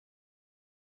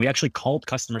We actually called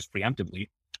customers preemptively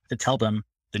to tell them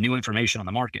the new information on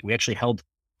the market. We actually held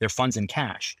their funds in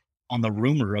cash on the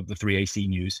rumor of the 3AC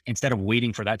news instead of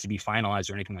waiting for that to be finalized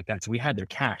or anything like that. So we had their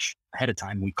cash ahead of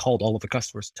time. We called all of the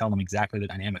customers to tell them exactly the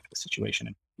dynamic of the situation.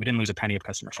 And we didn't lose a penny of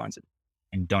customer funds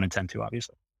and don't intend to,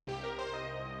 obviously.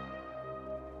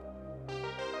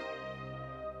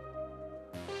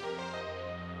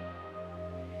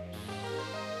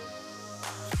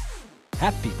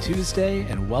 Happy Tuesday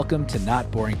and welcome to Not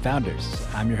Boring Founders.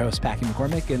 I'm your host, Packy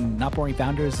McCormick, and Not Boring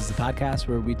Founders is a podcast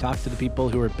where we talk to the people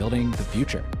who are building the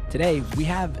future. Today, we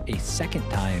have a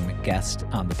second-time guest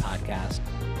on the podcast,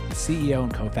 the CEO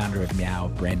and co-founder of Meow,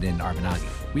 Brandon Arvanaghi.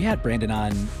 We had Brandon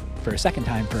on for a second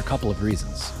time for a couple of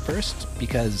reasons. First,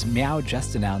 because Meow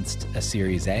just announced a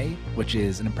Series A, which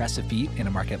is an impressive feat in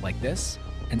a market like this.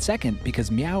 And second,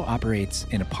 because Meow operates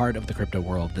in a part of the crypto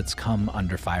world that's come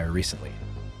under fire recently.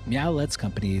 Meow lets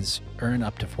companies earn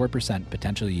up to 4%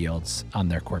 potential yields on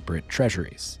their corporate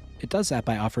treasuries. It does that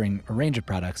by offering a range of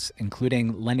products,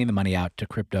 including lending the money out to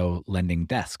crypto lending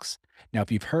desks. Now,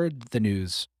 if you've heard the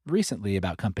news recently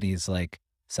about companies like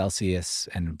Celsius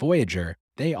and Voyager,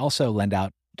 they also lend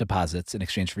out deposits in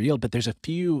exchange for yield, but there's a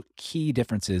few key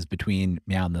differences between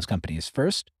Meow and those companies.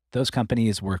 First, those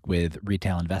companies work with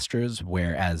retail investors,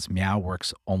 whereas Meow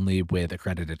works only with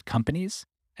accredited companies.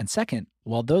 And second,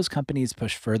 while those companies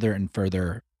push further and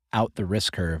further out the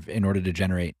risk curve in order to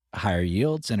generate higher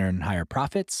yields and earn higher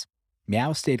profits,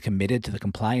 Meow stayed committed to the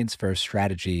compliance-first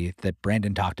strategy that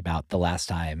Brandon talked about the last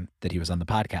time that he was on the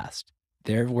podcast.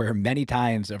 There were many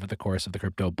times over the course of the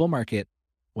crypto bull market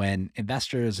when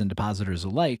investors and depositors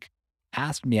alike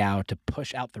asked Meow to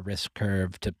push out the risk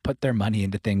curve, to put their money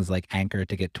into things like Anchor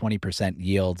to get 20%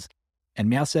 yields. And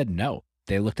Meow said no.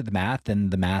 They looked at the math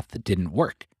and the math didn't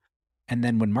work. And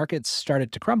then when markets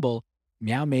started to crumble,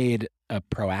 Meow made a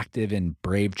proactive and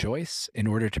brave choice in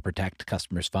order to protect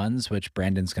customers' funds, which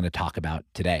Brandon's going to talk about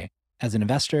today. As an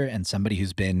investor and somebody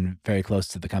who's been very close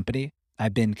to the company,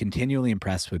 I've been continually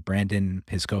impressed with Brandon,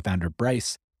 his co-founder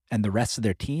Bryce, and the rest of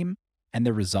their team, and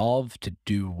their resolve to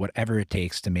do whatever it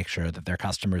takes to make sure that their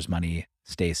customers' money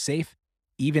stays safe,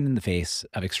 even in the face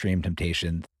of extreme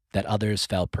temptation that others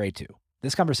fell prey to.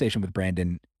 This conversation with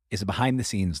Brandon is a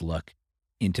behind-the-scenes look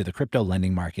into the crypto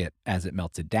lending market as it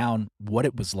melted down, what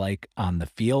it was like on the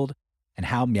field, and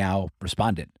how Meow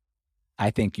responded. I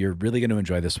think you're really going to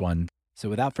enjoy this one. So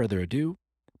without further ado,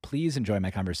 please enjoy my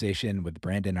conversation with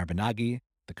Brandon Arvanaghi,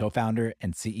 the co-founder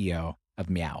and CEO of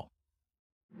Meow.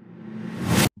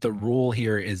 The rule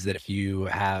here is that if you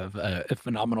have a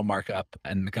phenomenal markup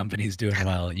and the company's doing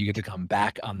well, you get to come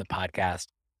back on the podcast.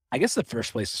 I guess the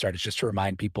first place to start is just to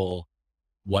remind people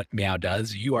what Meow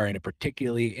does. You are in a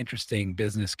particularly interesting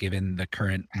business given the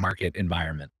current market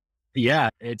environment. Yeah,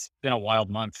 it's been a wild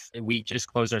month. We just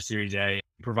closed our Series A,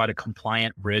 provide a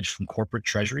compliant bridge from corporate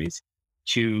treasuries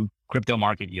to crypto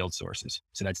market yield sources.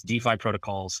 So that's DeFi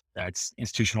protocols, that's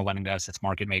institutional lending desks, that's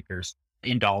market makers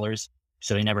in dollars.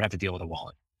 So they never have to deal with a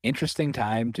wallet. Interesting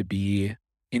time to be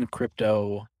in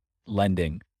crypto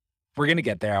lending. We're going to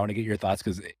get there. I want to get your thoughts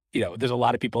because, there's a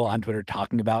lot of people on Twitter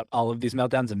talking about all of these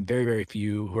meltdowns and very, very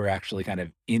few who are actually kind of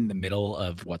in the middle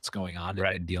of what's going on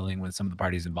and dealing with some of the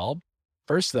parties involved.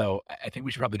 First, though, I think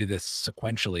we should probably do this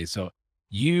sequentially. So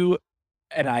you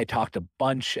and I talked a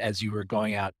bunch as you were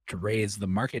going out to raise. The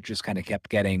market just kind of kept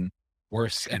getting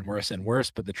worse and worse and worse,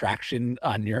 but the traction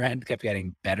on your end kept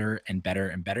getting better and better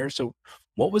and better. So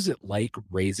what was it like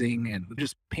raising, and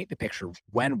just paint the picture?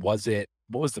 When was it?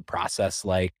 What was the process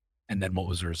like? And then what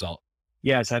was the result?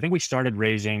 Yeah, so I think we started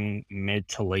raising mid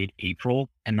to late April,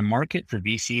 and the market for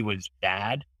VC was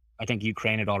bad. I think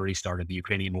Ukraine had already started the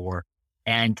Ukrainian war,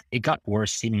 and it got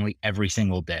worse seemingly every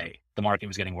single day. The market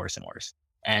was getting worse and worse.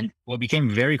 And what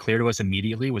became very clear to us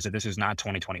immediately was that this is not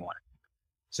 2021.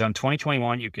 So in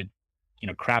 2021, you could,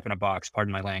 crap in a box,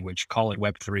 pardon my language, call it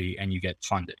Web3 and you get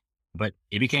funded. But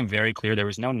it became very clear there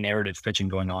was no narrative pitching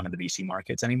going on in the VC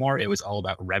markets anymore. It was all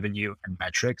about revenue and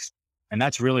metrics. And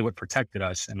that's really what protected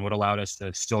us and what allowed us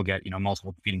to still get,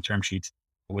 multiple competing term sheets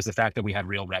was the fact that we had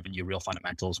real revenue, real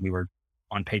fundamentals. We were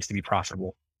on pace to be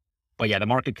profitable. But yeah, the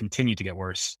market continued to get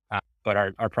worse. But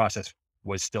our process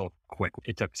was still quick.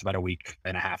 It took us about a week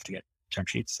and a half to get term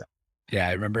sheets. So. Yeah,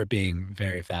 I remember it being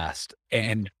very fast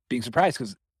and being surprised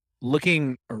because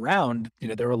looking around,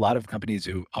 there were a lot of companies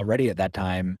who already at that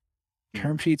time,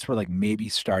 term sheets were like maybe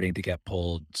starting to get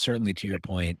pulled. Certainly to your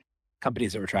point,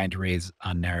 companies that were trying to raise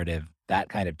on narrative, that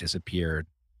kind of disappeared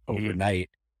overnight.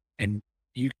 And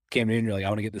you came in and you're like, I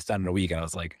want to get this done in a week. And I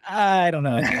was like, I don't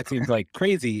know. That seems like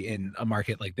crazy in a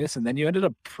market like this. And then you ended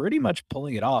up pretty much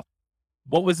pulling it off.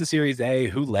 What was the Series A?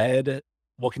 Who led?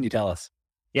 What can you tell us?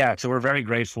 Yeah, so we're very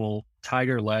grateful.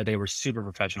 Tiger led, they were super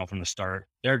professional from the start.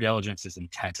 Their diligence is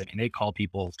intense. I mean, they call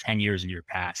people 10 years in your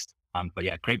past. But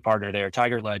yeah, great partner there.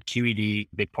 Tiger led, QED,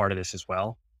 big part of this as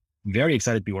well. Very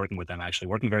excited to be working with them, actually,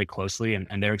 working very closely.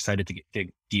 And they're excited to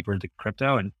dig deeper into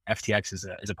crypto. And FTX is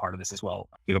a part of this as well.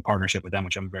 We have a partnership with them,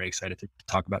 which I'm very excited to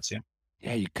talk about soon.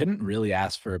 Yeah, you couldn't really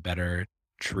ask for a better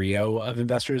trio of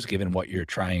investors given what you're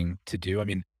trying to do. I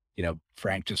mean,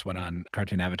 Frank just went on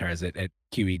Cartoon Avatars at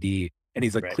QED, and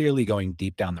he's like Right. clearly going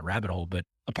deep down the rabbit hole. But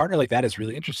a partner like that is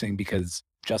really interesting because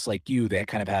just like you, they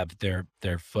kind of have their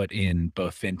foot in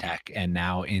both fintech and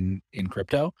now in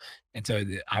crypto. And so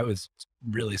I was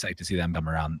really psyched to see them come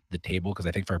around the table because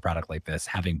I think for a product like this,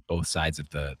 having both sides of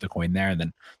the coin there, and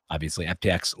then obviously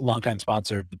FTX, longtime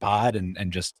sponsor of the pod,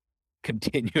 and just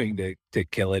continuing to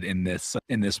kill it in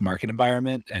this market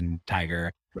environment, and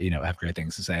Tiger, have great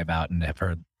things to say about and have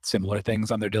heard similar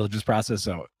things on their diligence process.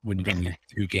 So when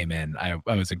you came in, I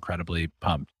was incredibly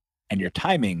pumped. And your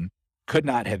timing could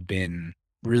not have been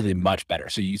really much better.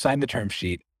 So you signed the term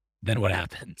sheet, then what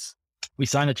happens? We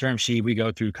sign the term sheet. We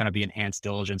go through kind of the enhanced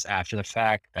diligence after the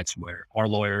fact. That's where our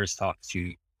lawyers talk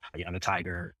to, the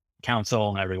Tiger counsel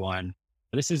and everyone.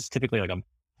 This is typically like a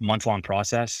month-long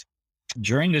process.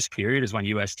 During this period is when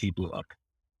UST blew up.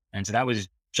 And so that was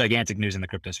gigantic news in the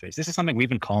crypto space. This is something we've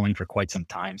been calling for quite some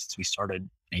time since we started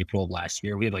in April of last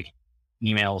year. We had like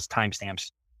emails,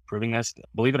 timestamps proving this.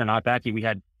 Believe it or not, Becky, we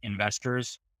had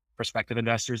investors, prospective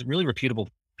investors, really reputable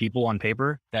people on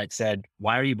paper that said,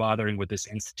 why are you bothering with this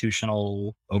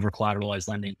institutional over collateralized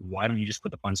lending? Why don't you just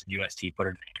put the funds in UST, put it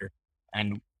in Anchor?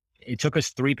 And it took us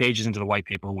 3 pages into the white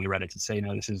paper when we read it to say,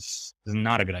 no, this is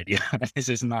not a good idea. This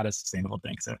is not a sustainable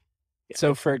thing. So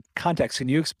So for context, can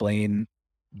you explain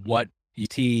what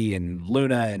UT and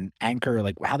Luna and Anchor,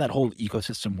 like how that whole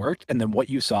ecosystem worked, and then what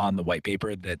you saw in the white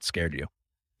paper that scared you?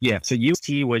 yeah. So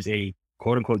UST was a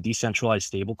quote unquote decentralized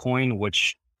stable coin,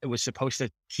 which it was supposed to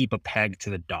keep a peg to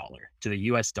the dollar, to the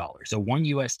US dollar. So one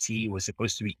UST was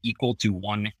supposed to be equal to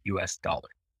one US dollar.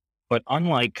 But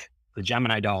unlike the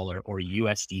Gemini dollar or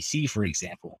USDC, for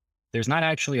example, there's not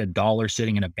actually a dollar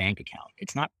sitting in a bank account.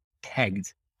 It's not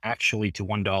pegged actually to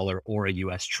 $1 or a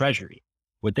US treasury.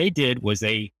 What they did was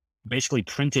they basically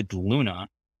printed Luna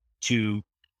to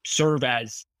serve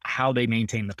as how they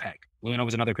maintain the peg. Luna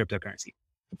was another cryptocurrency.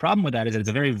 The problem with that is that it's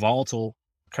a very volatile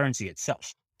currency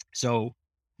itself. So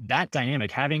that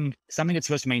dynamic, having something that's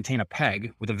supposed to maintain a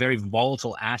peg with a very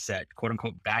volatile asset, quote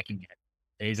unquote, backing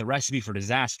it, is a recipe for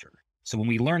disaster. So when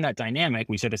we learned that dynamic,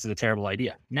 we said this is a terrible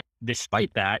idea. Now,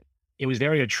 despite that, it was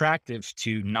very attractive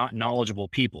to not knowledgeable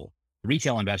people,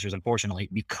 retail investors, unfortunately,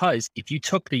 because if you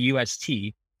took the UST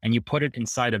and you put it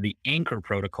inside of the Anchor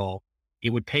protocol, it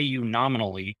would pay you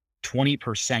nominally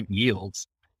 20% yields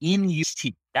in UST.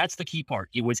 That's the key part.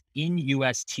 It was in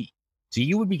UST. So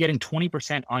you would be getting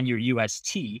 20% on your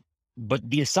UST, but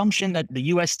the assumption that the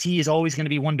UST is always going to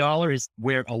be $1 is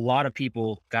where a lot of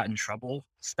people got in trouble,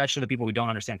 especially the people who don't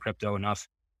understand crypto enough.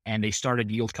 And they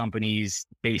started yield companies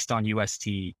based on UST.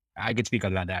 I could speak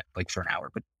about that like for an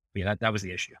hour, but yeah, that was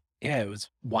the issue. Yeah, it was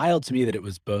wild to me that it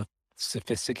was both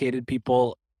sophisticated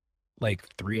people like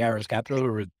 3 Arrows Capital,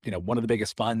 who were, one of the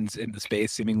biggest funds in the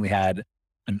space, seemingly had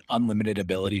an unlimited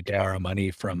ability to borrow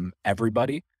money from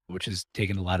everybody, which has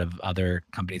taken a lot of other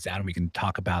companies down. And we can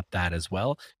talk about that as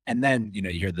well. And then, you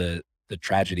hear the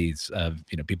tragedies of,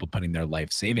 people putting their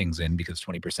life savings in because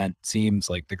 20% seems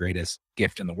like the greatest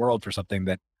gift in the world for something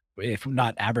that, if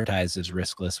not advertised as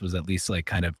riskless, was at least like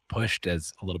kind of pushed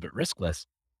as a little bit riskless.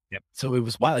 Yep. So it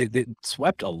was wild. It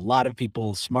swept a lot of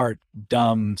people, smart,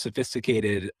 dumb,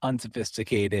 sophisticated,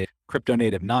 unsophisticated, crypto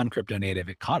native, non-crypto native.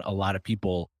 It caught a lot of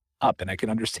people up. And I can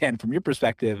understand from your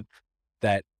perspective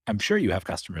that I'm sure you have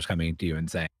customers coming to you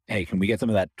and saying, hey, can we get some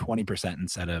of that 20%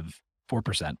 instead of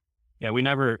 4%? Yeah, we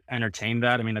never entertained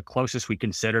that. I mean, the closest we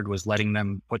considered was letting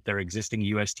them put their existing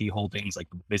UST holdings like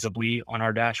visibly on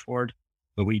our dashboard,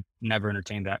 but we never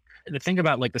entertained that. The thing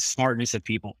about like the smartness of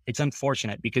people, it's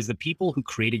unfortunate because the people who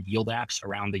created yield apps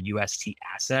around the UST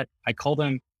asset, I call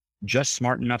them just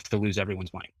smart enough to lose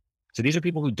everyone's money. So these are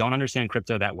people who don't understand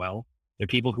crypto that well. They're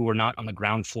people who are not on the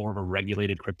ground floor of a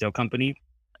regulated crypto company.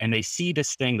 And they see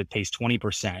this thing that pays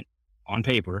 20% on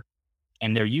paper,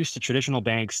 and they're used to traditional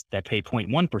banks that pay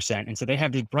 0.1%. And so they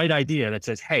have this bright idea that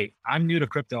says, hey, I'm new to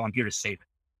crypto. I'm here to save it.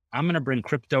 I'm going to bring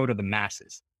crypto to the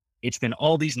masses. It's been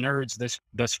all these nerds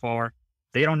thus far.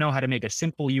 They don't know how to make a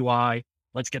simple UI.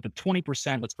 Let's get the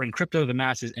 20%. Let's bring crypto to the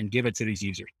masses and give it to these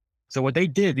users. So what they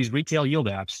did, these retail yield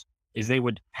apps, is they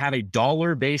would have a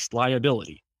dollar-based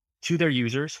liability to their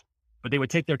users, but they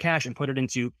would take their cash and put it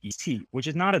into ET, which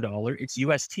is not a dollar, it's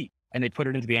UST. And they put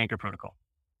it into the Anchor protocol.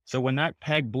 So when that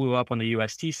peg blew up on the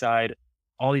UST side,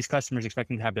 all these customers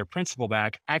expecting to have their principal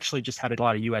back actually just had a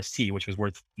lot of UST, which was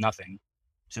worth nothing.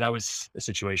 So that was the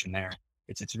situation there.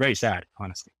 It's very sad,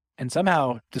 honestly. And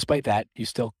somehow, despite that, you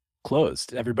still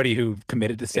closed. Everybody who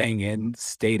committed to staying in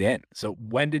stayed in. So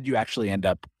when did you actually end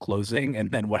up closing?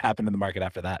 And then what happened in the market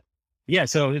after that? Yeah,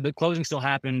 so the closing still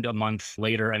happened a month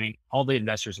later. I mean, all the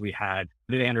investors we had,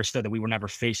 they understood that we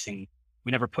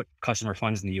never put customer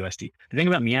funds in the USD. The thing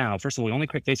about Meow, first of all, we only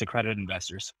face accredited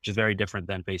investors, which is very different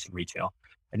than facing retail.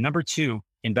 And number two,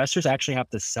 investors actually have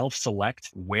to self-select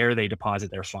where they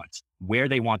deposit their funds, where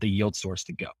they want the yield source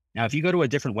to go. Now, if you go to a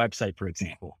different website, for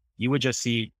example, you would just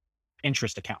see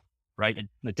interest account, right?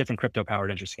 A different crypto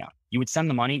powered interest account. You would send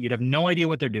the money, you'd have no idea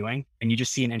what they're doing, and you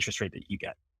just see an interest rate that you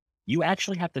get. You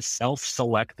actually have to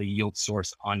self-select the yield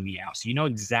source on Meow. So you know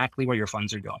exactly where your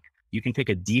funds are going. You can pick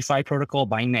a DeFi protocol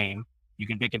by name. You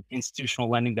can pick an institutional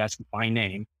lending desk by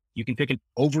name. You can pick an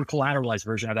over-collateralized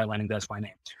version of that lending desk by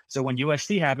name. So when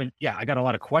UST happened, yeah, I got a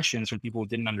lot of questions from people who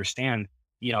didn't understand,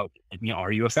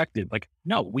 are you affected? Like,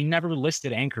 no, we never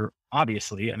listed Anchor,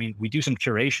 obviously. I mean, we do some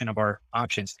curation of our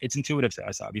options. It's intuitive to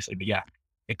us, obviously, but yeah,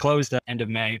 it closed at end of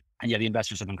May. And yeah, the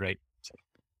investors have been great. So.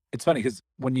 It's funny because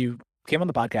when you came on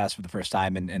the podcast for the first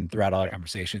time and throughout all our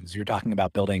conversations, you're talking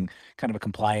about building kind of a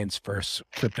compliance first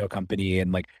crypto company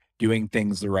and like doing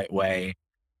things the right way.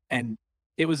 And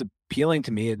it was appealing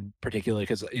to me, in particular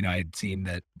because, I had seen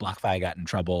that BlockFi got in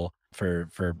trouble for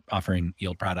offering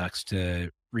yield products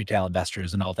to retail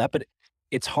investors and all of that. But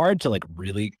it's hard to like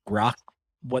really grok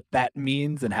what that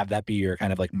means and have that be your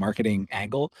kind of like marketing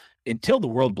angle until the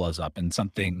world blows up and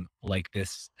something like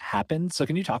this happens. So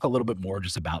can you talk a little bit more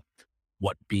just about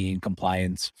what being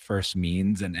compliance first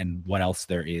means and what else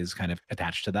there is kind of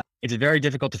attached to that? It's very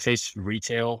difficult to face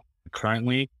retail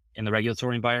currently in the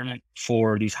regulatory environment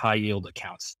for these high yield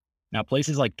accounts. Now,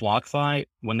 places like BlockFi,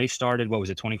 when they started,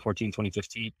 2014,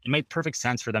 2015, it made perfect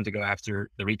sense for them to go after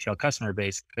the retail customer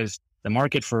base because the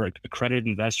market for accredited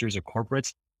investors or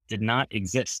corporates did not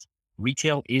exist.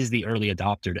 Retail is the early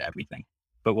adopter to everything.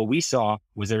 But what we saw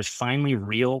was there's finally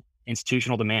real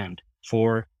institutional demand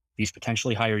for these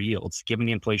potentially higher yields, given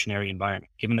the inflationary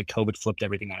environment, given that COVID flipped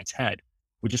everything on its head,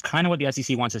 which is kind of what the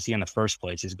SEC wants to see in the first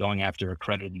place, is going after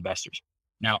accredited investors.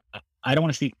 Now, I don't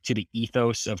want to speak to the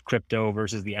ethos of crypto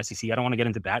versus the SEC. I don't want to get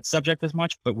into that subject as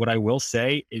much, but what I will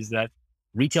say is that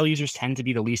retail users tend to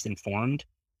be the least informed,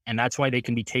 and that's why they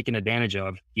can be taken advantage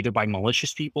of either by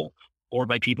malicious people or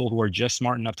by people who are just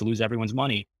smart enough to lose everyone's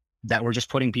money, that we're just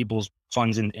putting people's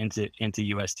funds into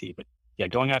UST. But yeah,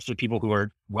 going after people who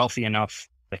are wealthy enough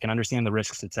that can understand the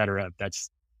risks, et cetera, that's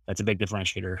a big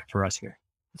differentiator for us here.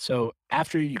 So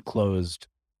after you closed,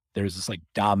 there's this like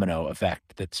domino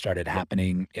effect that started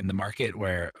happening in the market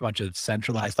where a bunch of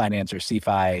centralized finance or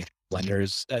CeFi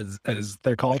lenders, as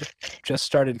they're called, just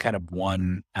started kind of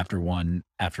one after one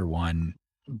after one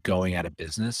going out of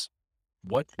business.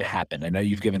 What happened? I know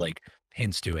you've given like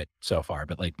hints to it so far,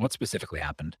 but like what specifically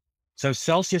happened? So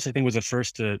Celsius, I think, was the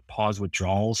first to pause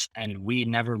withdrawals, and we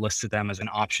never listed them as an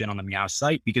option on the Meow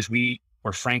site because we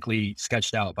were frankly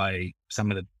sketched out by some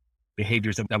of the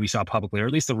behaviors that we saw publicly, or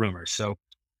at least the rumors. So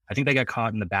I think they got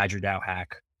caught in the Badger DAO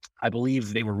hack. I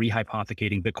believe they were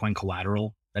rehypothecating Bitcoin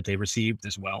collateral that they received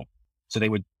as well. So they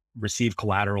would receive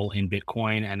collateral in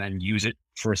Bitcoin and then use it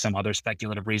for some other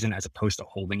speculative reason as opposed to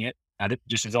holding it. Now, that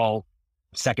just is all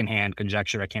secondhand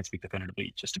conjecture. I can't speak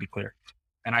definitively, just to be clear.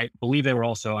 And I believe they were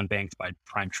also unbanked by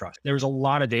Prime Trust. There was a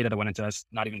lot of data that went into us,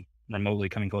 not even remotely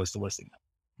coming close to listing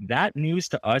them. That news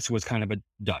to us was kind of a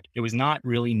dud. It was not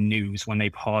really news when they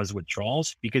paused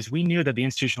withdrawals because we knew that the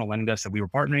institutional lending desks that we were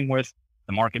partnering with,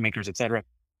 the market makers, et cetera,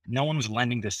 no one was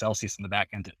lending to Celsius in the back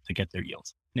end to get their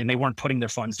yields. And they weren't putting their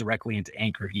funds directly into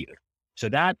Anchor either. So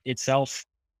that itself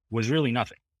was really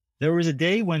nothing. There was a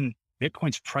day when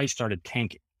Bitcoin's price started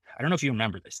tanking. I don't know if you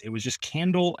remember this. It was just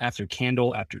candle after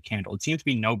candle after candle. It seemed to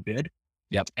be no bid.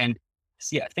 Yep. And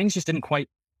yeah, things just didn't quite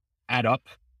add up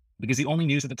because the only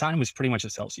news at the time was pretty much the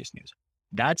Celsius news.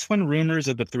 That's when rumors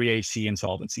of the 3AC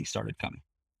insolvency started coming.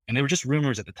 And they were just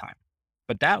rumors at the time.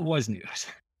 But that was news.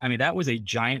 I mean, that was a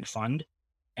giant fund.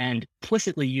 And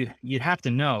implicitly, you'd have to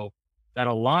know that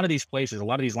a lot of these places, a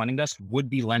lot of these lending desks would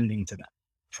be lending to them.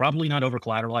 Probably not over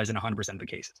collateralized in 100% of the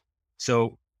cases.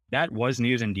 So that was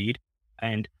news indeed.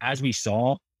 And as we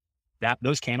saw, that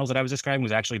those candles that I was describing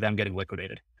was actually them getting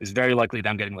liquidated. It was very likely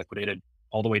them getting liquidated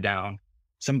all the way down.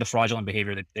 Some of the fraudulent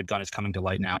behavior that they've done is coming to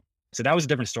light now. So that was a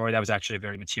different story. That was actually a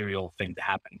very material thing to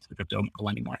happen to the crypto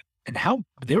lending market. And how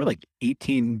they were like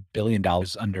 $18 billion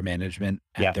under management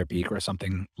at their peak or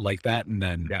something like that. And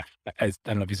then I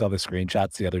don't know if you saw the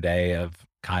screenshots the other day of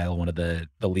Kyle, one of the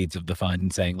leads of the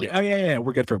fund, saying like, oh yeah,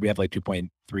 we have like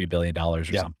 $2.3 billion or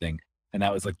something. And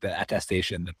that was like the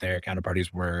attestation that their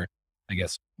counterparties were, I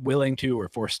guess, willing to or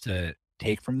forced to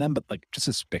take from them, but like just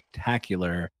a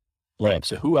spectacular flip.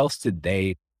 So who else did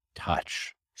they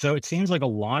touch? So it seems like a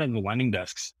lot of the lending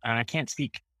desks, and I can't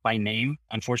speak by name,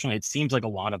 unfortunately, it seems like a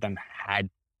lot of them had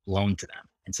loaned to them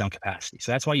in some capacity.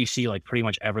 So that's why you see like pretty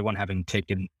much everyone having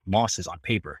taken losses on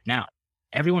paper. Now,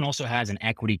 everyone also has an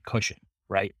equity cushion,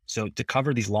 right? So to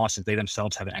cover these losses, they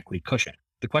themselves have an equity cushion.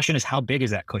 The question is, how big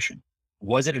is that cushion?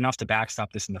 Was it enough to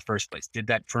backstop this in the first place? Did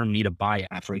that firm need a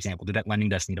buyout, for example? Did that lending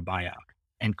desk need a buyout?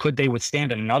 And could they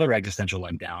withstand another existential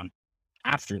letdown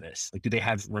after this? Like, do they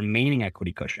have remaining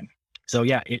equity cushion? So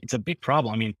yeah, it's a big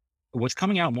problem. I mean, what's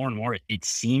coming out more and more, it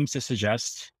seems to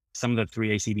suggest some of the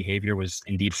 3AC behavior was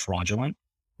indeed fraudulent,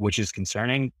 which is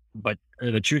concerning. But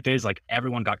the truth is, like,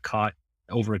 everyone got caught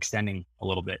overextending a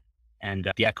little bit,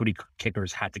 and the equity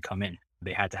kickers had to come in.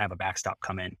 They had to have a backstop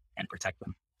come in and protect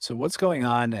them. So what's going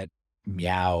on at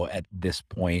Meow at this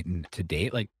point and to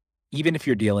date? Like, even if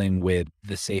you're dealing with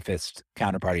the safest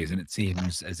counterparties, and it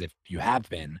seems as if you have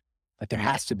been, like there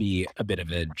has to be a bit of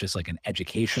just like an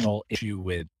educational issue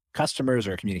with customers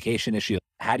or a communication issue.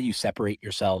 How do you separate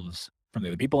yourselves from the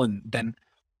other people? And then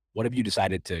what have you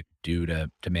decided to do to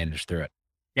manage through it?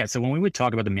 Yeah. So when we would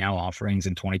talk about the Meow offerings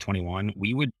in 2021,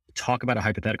 we would talk about a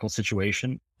hypothetical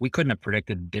situation. We couldn't have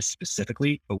predicted this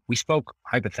specifically, but we spoke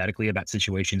hypothetically about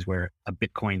situations where a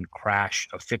Bitcoin crash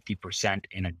of 50%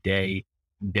 in a day,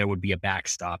 there would be a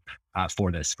backstop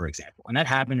for this, for example. And that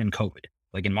happened in COVID.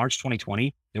 Like in March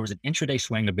 2020, there was an intraday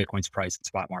swing of Bitcoin's price in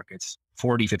spot markets,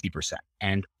 40, 50%.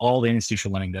 And all the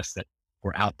institutional lending desks that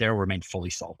were out there remained fully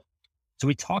solvent. So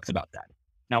we talked about that.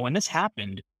 Now, when this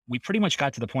happened, we pretty much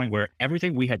got to the point where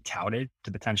everything we had touted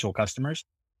to potential customers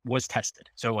was tested.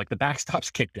 So like the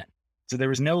backstops kicked in. So there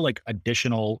was no like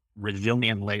additional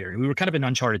resilient layer. We were kind of in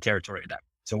uncharted territory at that.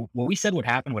 So what we said would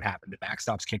happen. The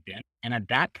backstops kicked in. And at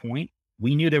that point,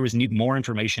 we knew there was more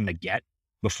information to get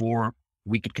before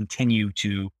we could continue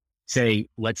to say,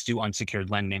 let's do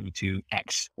unsecured lending to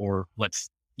X, or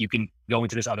you can go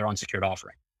into this other unsecured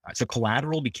offering. So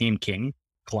collateral became king.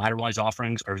 Collateralized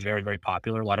offerings are very, very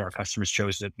popular. A lot of our customers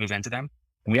chose to move into them.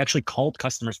 And we actually called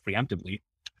customers preemptively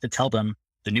to tell them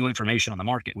the new information on the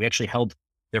market. We actually held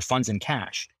their funds in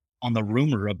cash on the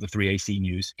rumor of the 3AC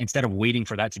news instead of waiting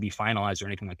for that to be finalized or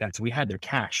anything like that. So we had their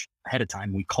cash ahead of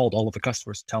time. We called all of the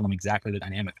customers to tell them exactly the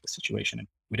dynamic of the situation. And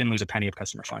we didn't lose a penny of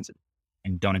customer funds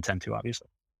and don't intend to, obviously.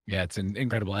 Yeah, it's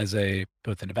incredible. As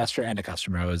both an investor and a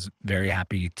customer, I was very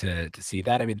happy to see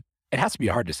that. I mean, it has to be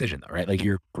a hard decision though, right? Like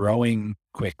you're growing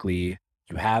quickly.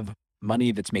 You have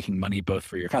money that's making money both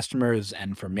for your customers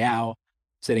and for Meow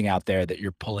sitting out there that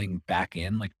you're pulling back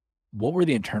in. Like, what were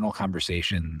the internal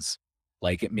conversations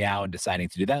like at Meow and deciding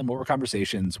to do that? And what were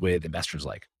conversations with investors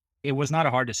like? It was not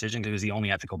a hard decision because it was the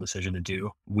only ethical decision to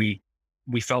do. We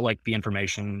felt like the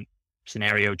information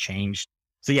scenario changed.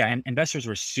 So yeah, and investors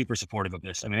were super supportive of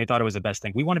this. I mean, they thought it was the best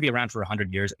thing. We want to be around for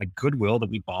 100 years. The goodwill that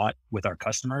we bought with our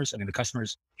customers, I mean, the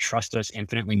customers trust us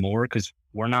infinitely more because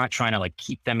we're not trying to like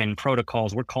keep them in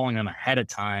protocols. We're calling them ahead of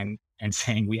time and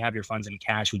saying, we have your funds in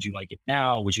cash. Would you like it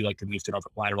now? Would you like to move to an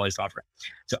collateralized offering?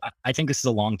 So I think this is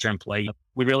a long-term play.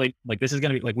 We really this is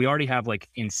going to be we already have like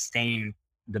insane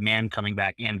demand coming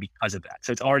back in because of that.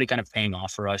 So it's already kind of paying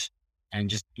off for us,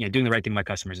 and just, doing the right thing by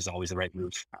customers is always the right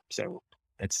move. So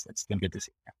that's been good to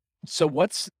see. Yeah. So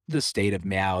what's the state of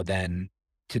Meow then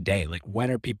today? Like, when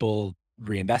are people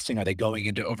reinvesting? Are they going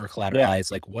into over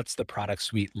collateralized? Like, what's the product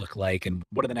suite look like? And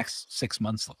what do the next 6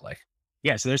 months look like?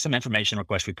 Yeah. So there's some information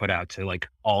requests we put out to like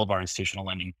all of our institutional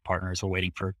lending partners. We're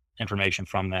waiting for information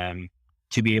from them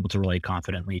to be able to relate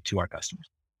confidently to our customers.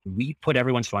 We put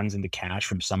everyone's funds into cash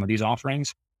from some of these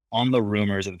offerings on the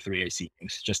rumors of the 3AC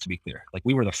news, just to be clear. Like,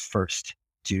 we were the first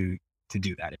to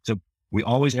do that. So we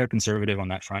always are conservative on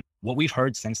that front. What we've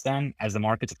heard since then, as the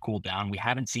markets have cooled down, we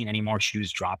haven't seen any more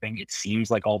shoes dropping. It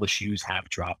seems like all the shoes have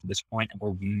dropped at this point, and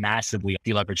we're massively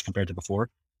deleveraged compared to before.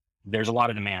 There's a lot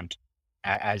of demand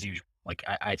as usual. Like,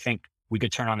 I think we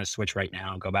could turn on the switch right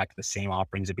now and go back to the same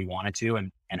offerings if we wanted to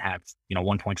and have,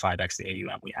 1.5x the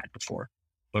AUM we had before.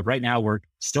 But right now we're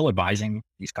still advising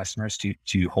these customers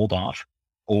to hold off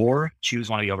or choose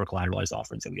one of the over collateralized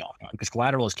offerings that we offer, because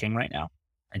collateral is king right now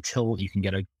until you can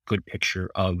get a good picture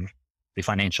of the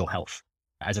financial health,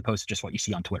 as opposed to just what you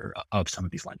see on Twitter of some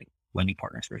of these lending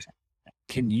partners, for example.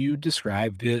 Can you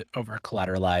describe the over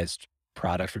collateralized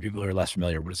product for people who are less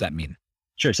familiar? What does that mean?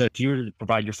 Sure. So if you were to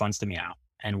provide your funds to Meow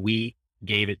and we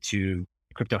gave it to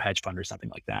a crypto hedge fund or something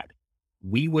like that,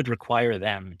 we would require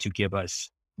them to give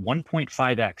us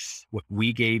 1.5x what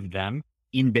we gave them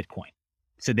in Bitcoin.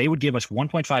 So they would give us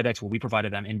 1.5x what we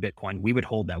provided them in Bitcoin. We would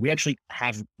hold that. We actually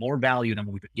have more value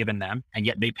than we've given them, and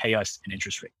yet they pay us an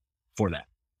interest rate for that.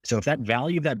 So if that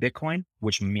value of that Bitcoin,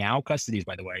 which Meow custodies,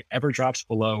 by the way, ever drops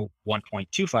below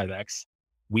 1.25x,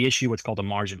 we issue what's called a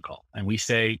margin call. And we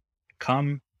say,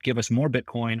 come give us more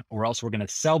Bitcoin, or else we're going to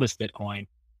sell this Bitcoin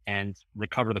and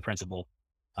recover the principal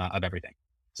of everything.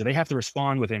 So they have to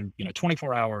respond within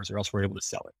 24 hours, or else we're able to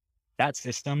sell it. That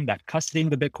system, that custodying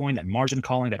the Bitcoin, that margin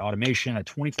calling, that automation, that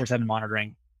 24/7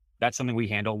 monitoring, that's something we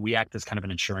handle. We act as kind of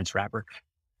an insurance wrapper.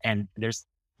 And there's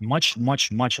much,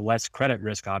 much, much less credit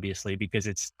risk, obviously, because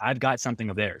I've got something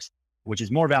of theirs, which is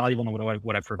more valuable than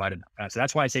what I've provided. So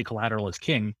that's why I say collateral is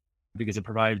king, because it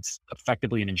provides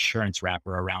effectively an insurance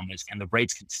wrapper around this. And the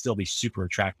rates can still be super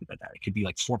attractive at that. It could be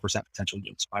like 4% potential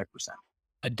yields, 5%.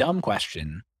 A dumb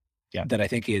question that I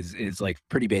think is like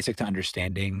pretty basic to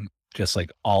understanding just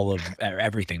like all of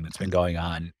everything that's been going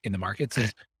on in the markets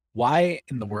is, why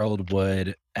in the world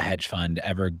would a hedge fund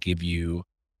ever give you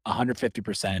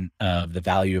 150% of the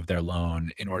value of their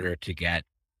loan in order to get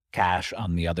cash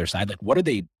on the other side? Like, what are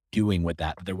they doing with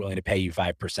that? They're willing to pay you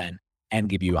 5% and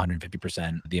give you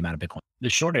 150% of the amount of Bitcoin. The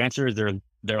short answer is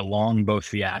they're long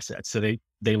both the assets. So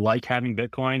they like having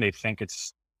Bitcoin. They think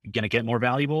it's going to get more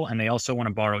valuable. And they also want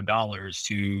to borrow dollars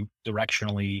to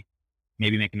directionally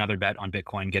maybe make another bet on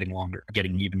Bitcoin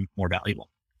getting even more valuable.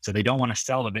 So they don't want to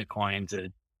sell the Bitcoin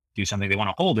to do something. They want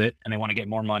to hold it, and they want to get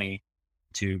more money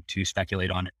to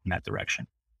speculate on it in that direction.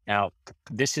 Now,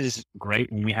 this is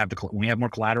great when we have more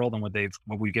collateral than what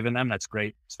we've given them. That's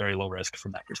great. It's very low risk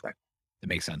from that perspective. That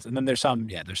makes sense. And then there's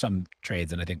some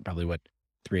trades, and I think probably what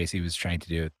 3AC was trying to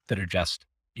do, that are just,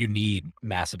 you need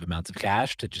massive amounts of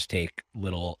cash to just take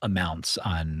little amounts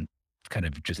on kind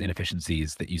of just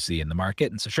inefficiencies that you see in the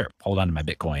market. And so sure, hold on to my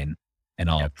Bitcoin and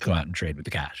I'll go out and trade with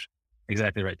the cash.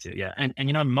 Exactly right too. Yeah. And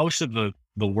most of the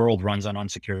world runs on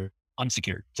unsecured.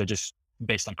 So just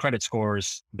based on credit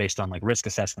scores, based on like risk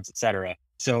assessments, et cetera.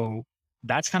 So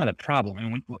that's kind of the problem.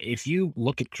 And if you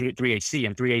look at 3AC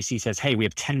and 3AC says, hey, we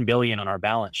have 10 billion on our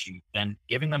balance sheet, then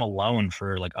giving them a loan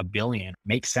for like $1 billion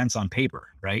makes sense on paper,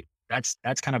 right? That's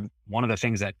kind of one of the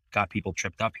things that got people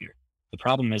tripped up here. The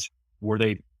problem is, were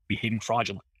they behaving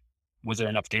fraudulent? Was there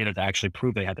enough data to actually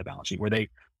prove they had the balance sheet? Were they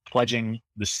pledging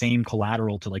the same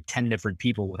collateral to like 10 different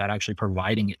people without actually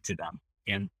providing it to them?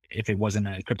 And if it wasn't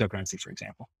a cryptocurrency, for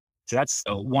example. So that's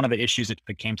one of the issues that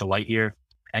came to light here.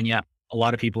 And yeah, a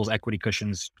lot of people's equity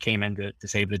cushions came in to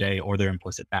save the day, or their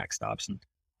implicit backstops. And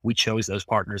we chose those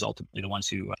partners, ultimately the ones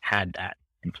who had that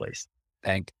in place.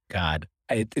 Thank God.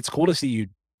 It's cool to see you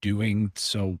doing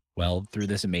so well through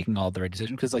this and making all the right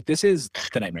decisions. Because like, this is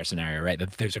the nightmare scenario, right?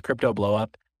 That there's a crypto blow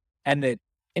up and that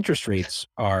interest rates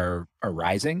are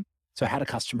rising. So how do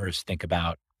customers think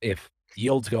about, if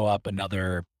yields go up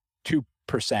another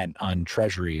 2% on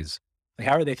treasuries, like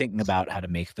how are they thinking about how to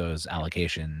make those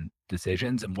allocation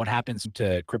decisions, and what happens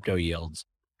to crypto yields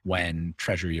when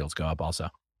treasury yields go up also?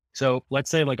 So let's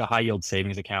say like a high yield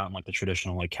savings account, like the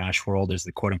traditional like cash world, is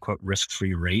the quote unquote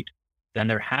risk-free rate. Then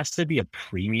there has to be a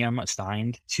premium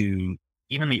assigned to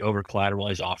even the over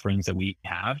collateralized offerings that we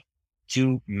have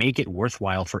to make it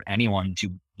worthwhile for anyone to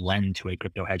lend to a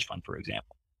crypto hedge fund, for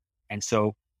example. And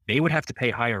so they would have to pay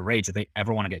higher rates if they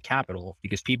ever want to get capital,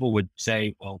 because people would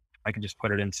say, well, I can just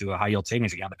put it into a high yield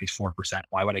savings account that pays 4%.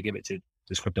 Why would I give it to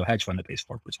this crypto hedge fund that pays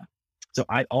 4%? So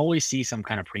I always see some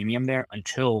kind of premium there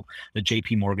until the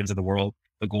JP Morgans of the world,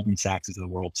 the Goldman Sachs of the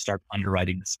world start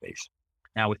underwriting the space.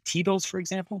 Now with T-bills, for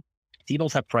example,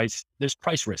 T-bills have there's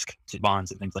price risk to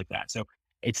bonds and things like that. So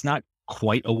it's not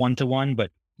quite a one-to-one,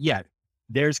 but yeah,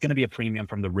 there's going to be a premium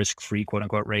from the risk-free quote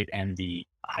unquote rate and the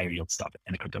higher yield stuff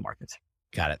in the crypto markets.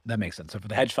 Got it. That makes sense. So for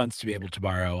the hedge funds to be able to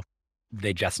borrow,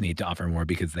 they just need to offer more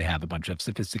because they have a bunch of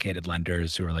sophisticated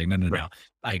lenders who are like, no.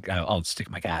 I'll stick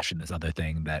my cash in this other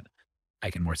thing that I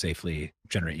can more safely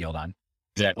generate yield on.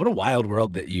 Exactly. What a wild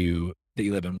world that you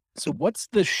live in. So what's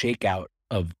the shakeout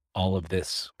of all of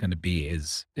this going to be?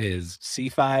 Is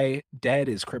CeFi dead?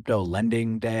 Is crypto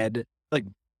lending dead? Like,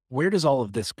 where does all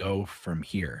of this go from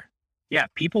here? Yeah,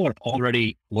 people are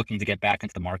already looking to get back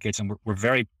into the markets, and we're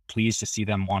very pleased to see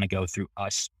them want to go through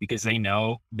us, because they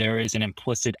know there is an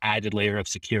implicit added layer of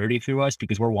security through us,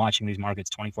 because we're watching these markets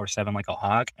 24/7 like a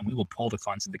hawk, and we will pull the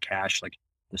funds into cash like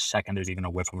the second there's even a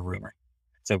whiff of a rumor.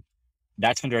 So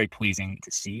that's been very pleasing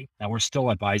to see. Now we're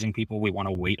still advising people we want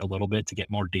to wait a little bit to get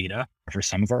more data for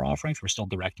some of our offerings. We're still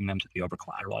directing them to the over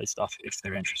collateralized stuff if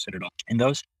they're interested at all in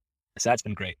those. So that's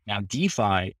been great. Now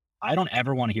DeFi, I don't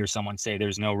ever want to hear someone say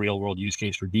there's no real world use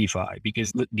case for DeFi,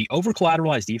 because the over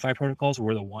collateralized DeFi protocols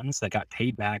were the ones that got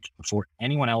paid back before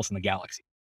anyone else in the galaxy.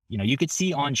 You know, you could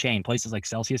see on chain places like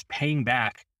Celsius paying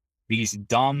back these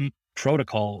dumb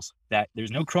protocols that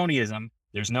there's no cronyism,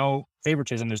 there's no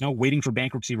favoritism, there's no waiting for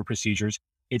bankruptcy or procedures.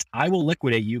 It's, I will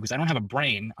liquidate you because I don't have a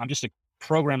brain. I'm just a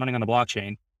program running on the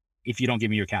blockchain if you don't give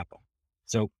me your capital.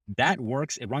 So that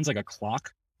works. It runs like a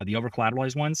clock, the over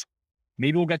collateralized ones.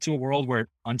 Maybe we'll get to a world where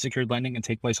unsecured lending can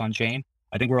take place on chain.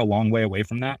 I think we're a long way away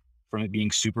from that, from it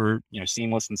being super,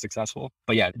 seamless and successful.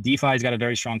 But yeah, DeFi's got a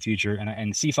very strong future,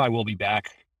 and CeFi will be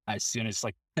back as soon as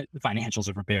like the financials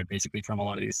are prepared, basically, from a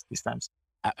lot of these firms.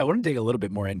 I want to dig a little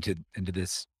bit more into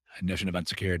this notion of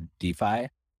unsecured DeFi.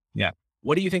 Yeah.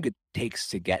 What do you think it takes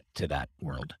to get to that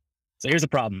world? So here's the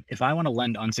problem. If I want to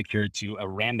lend unsecured to a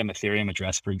random Ethereum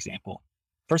address, for example,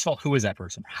 first of all, who is that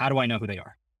person? How do I know who they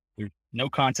are? There's no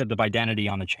concept of identity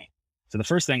on the chain. So the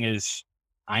first thing is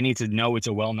I need to know it's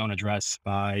a well-known address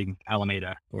by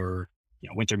Alameda or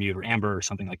Wintermute or Amber or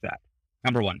something like that.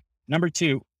 Number one. Number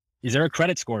two, is there a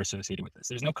credit score associated with this?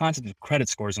 There's no concept of credit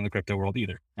scores in the crypto world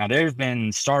either. Now, there have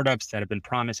been startups that have been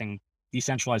promising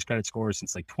decentralized credit scores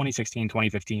since like 2016,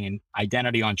 2015,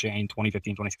 identity on chain,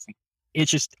 2015, 2016.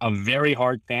 It's just a very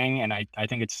hard thing. And I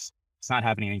think it's not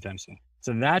happening anytime soon.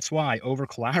 So that's why over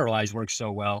collateralized works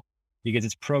so well, because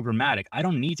it's programmatic. I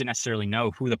don't need to necessarily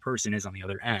know who the person is on the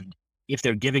other end. If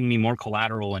they're giving me more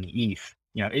collateral in ETH,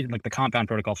 like the Compound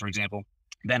protocol, for example,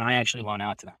 then I actually loan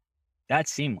out to them.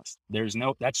 That's seamless.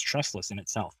 That's trustless in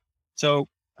itself. So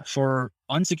for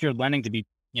unsecured lending to be,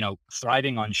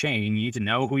 thriving on chain, you need to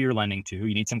know who you're lending to.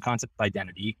 You need some concept of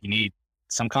identity. You need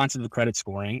some concept of credit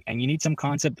scoring, and you need some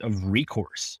concept of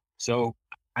recourse. So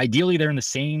ideally, they're in the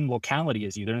same locality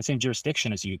as you. They're in the same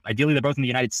jurisdiction as you. Ideally, they're both in the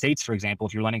United States, for example,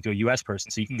 if you're lending to a US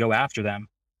person. So you can go after them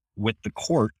with the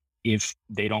court if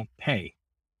they don't pay.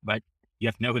 But you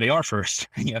have to know who they are first.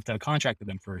 And you have to have a contract with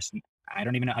them first. And I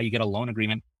don't even know how you get a loan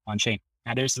agreement on chain.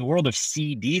 Now, there's the world of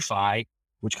CDeFi,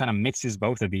 which kind of mixes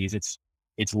both of these.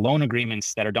 It's loan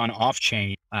agreements that are done off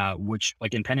chain, which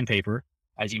like in pen and paper,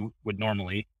 as you would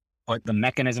normally, but the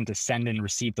mechanism to send and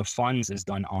receive the funds is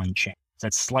done on chain. So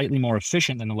that's slightly more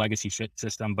efficient than the legacy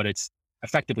system, but it's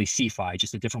effectively CeFi,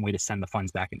 just a different way to send the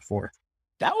funds back and forth.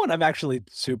 That one I'm actually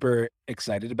super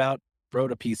excited about.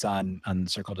 Wrote a piece on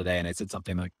Circle today, and I said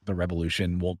something like the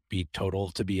revolution will be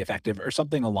total to be effective or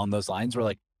something along those lines, where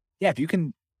like, yeah, if you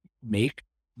can make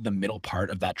the middle part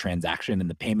of that transaction and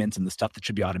the payments and the stuff that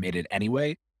should be automated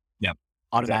anyway,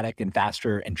 automatic and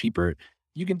faster and cheaper,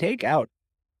 you can take out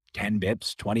 10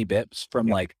 bips, 20 bips from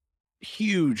like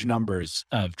huge numbers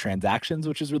of transactions,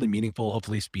 which is really meaningful,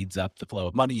 hopefully speeds up the flow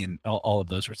of money and all of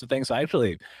those sorts of things. So I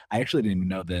actually didn't even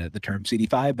know the term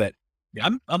CDFI, but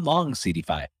I'm long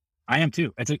CDFI. I am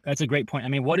too. That's a great point. I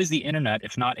mean, what is the internet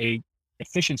if not a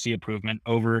efficiency improvement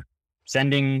over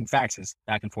sending faxes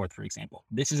back and forth, for example?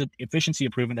 This is an efficiency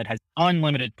improvement that has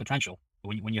unlimited potential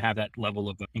when you have that level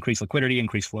of increased liquidity,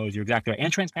 increased flows. You're exactly right.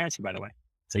 And transparency, by the way.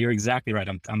 So you're exactly right.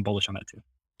 I'm bullish on that too.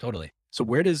 Totally. So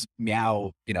where does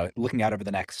Meow, looking out over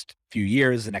the next few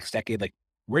years, the next decade, like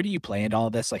where do you play in all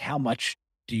of this? Like how much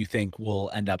do you think will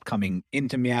end up coming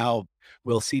into Meow?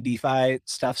 Will CDeFi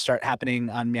stuff start happening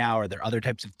on Meow? Are there other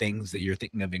types of things that you're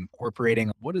thinking of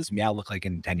incorporating? What does Meow look like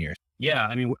in 10 years? Yeah,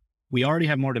 I mean, we already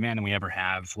have more demand than we ever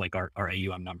have, like our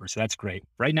AUM numbers. So that's great.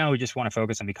 Right now, we just want to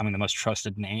focus on becoming the most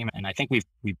trusted name. And I think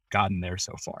we've gotten there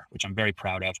so far, which I'm very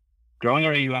proud of. Growing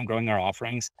our AUM, growing our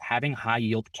offerings, having high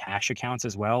yield cash accounts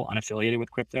as well, unaffiliated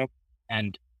with crypto,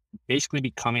 and basically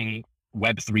becoming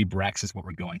Web3 Brex is what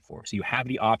we're going for. So you have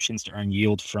the options to earn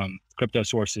yield from crypto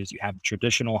sources. You have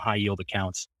traditional high yield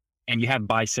accounts, and you have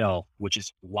buy sell, which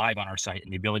is live on our site,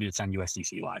 and the ability to send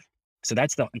USDC live. So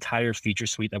that's the entire feature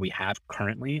suite that we have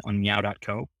currently on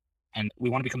meow.co. And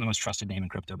we want to become the most trusted name in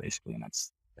crypto, basically. And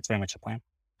that's very much the plan.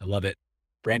 I love it.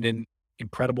 Brandon,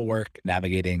 incredible work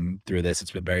navigating through this.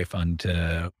 It's been very fun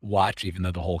to watch, even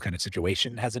though the whole kind of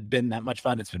situation hasn't been that much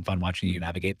fun. It's been fun watching you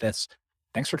navigate this.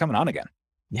 Thanks for coming on again.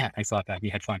 Yeah, thanks a lot, Pat. You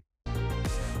had fun.